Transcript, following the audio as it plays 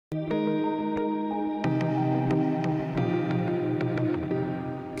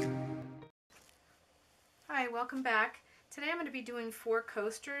welcome back. Today I'm going to be doing 4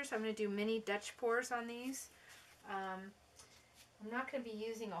 coasters. I'm going to do mini Dutch pours on these. I'm not going to be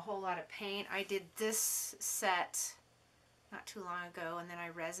using a whole lot of paint. I did this set not too long ago and then I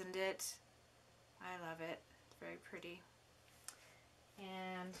resined it. I love it. It's very pretty.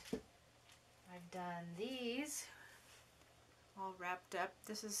 And I've done these all wrapped up.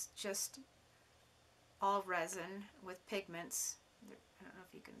 This is just all resin with pigments. I don't know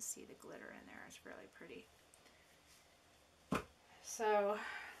if you can see the glitter in there. It's really pretty. So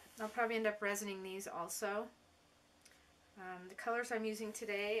I'll probably end up resining these also. The colors I'm using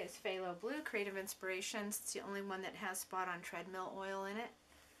today is Phthalo Blue, Creative Inspirations. It's the only one that has spot on treadmill oil in it.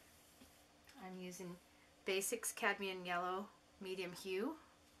 I'm using Basics Cadmium Yellow Medium Hue.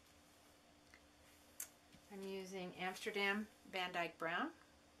 I'm using Amsterdam Dyke Brown.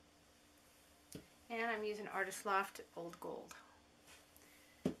 And I'm using Artist Loft Old Gold.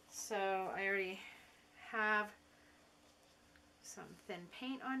 So I already have some thin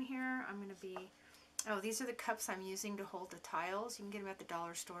paint on here. I'm going to be, these are the cups I'm using to hold the tiles. You can get them at the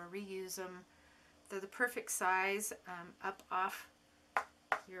dollar store, reuse them. They're the perfect size, up off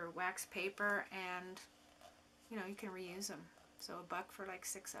your wax paper, and you know, you can reuse them. So $1 for like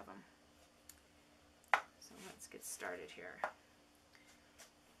 6 of them. So let's get started here.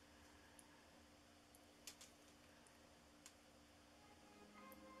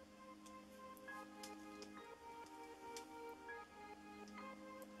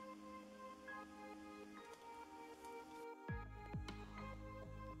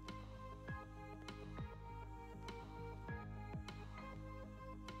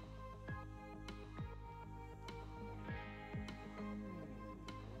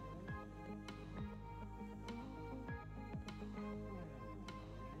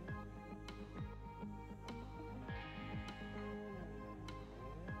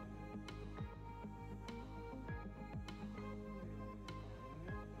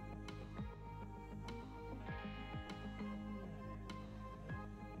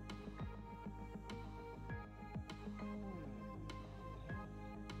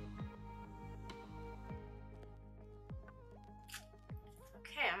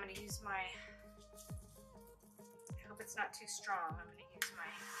 Okay, I'm going to use my, I hope it's not too strong, I'm going to use my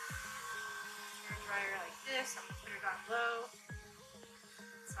hair dryer like this. I'm going to put it on low,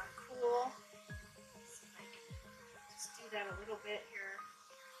 it's on cool. See if I can just do that a little bit here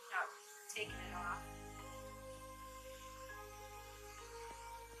without taking it off.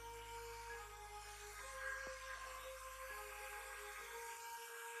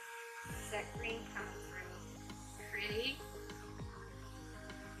 Is that green coming through? Pretty.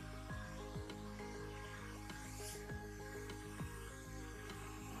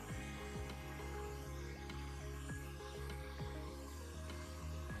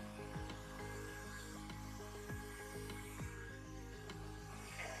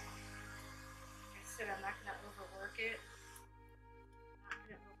 I'm not going to overwork it. I'm not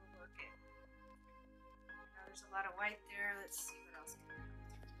going to overwork it. Now there's a lot of white there. Let's see what else can come through.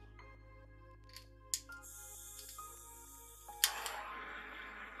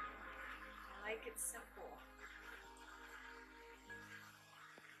 I like it simple.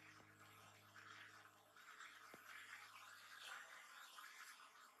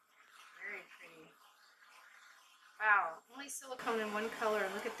 Very pretty. Wow, only silicone in one color.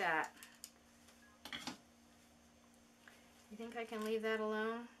 Look at that. You think I can leave that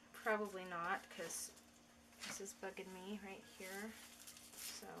alone? Probably not, because this is bugging me right here.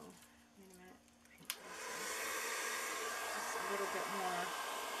 So, wait a minute. Just a little bit more.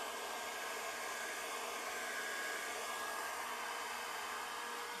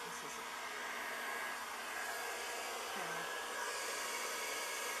 This is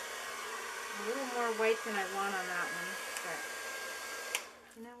a little more white than I want on that one, but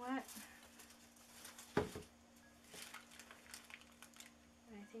you know what?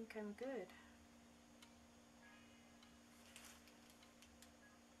 I think I'm good.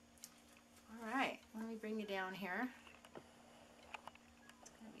 Alright, let me bring you down here. It's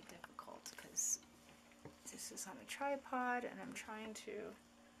going to be difficult because this is on a tripod and I'm trying to,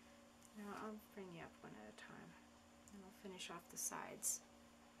 I'll bring you up one at a time and I'll finish off the sides.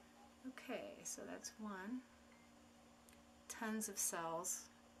 Okay, so that's one. Tons of cells.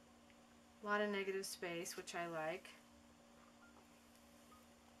 A lot of negative space, which I like.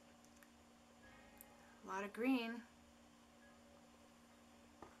 A lot of green.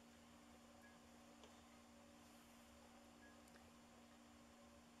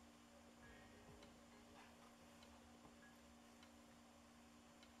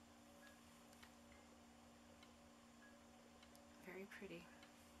 Very pretty.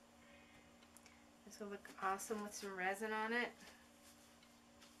 This will look awesome with some resin on it.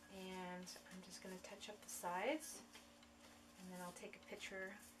 And I'm just going to touch up the sides, and then I'll take a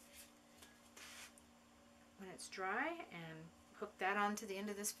picture when it's dry and hook that onto the end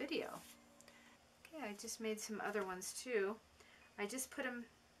of this video. Okay, I just made some other ones too. I just put them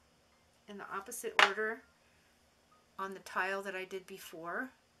in the opposite order on the tile that I did before.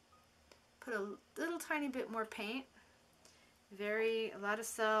 Put a little tiny bit more paint. A lot of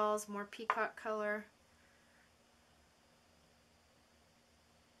cells, more peacock color.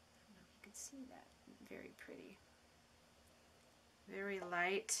 I don't know if you can see that. Very pretty. Very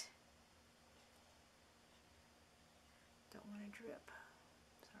light. Don't want to drip.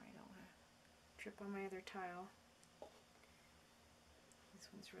 Sorry, I don't want to drip on my other tile. This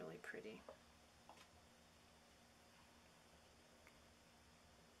one's really pretty.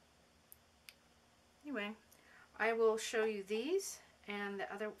 Anyway, I will show you these and the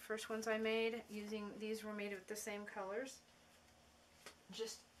other first ones I made using, these were made with the same colors.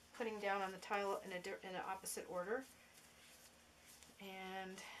 Just putting down on the tile in an opposite order.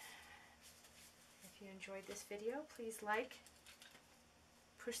 And if you enjoyed this video, please like,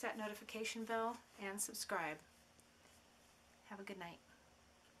 push that notification bell, and subscribe. Have a good night.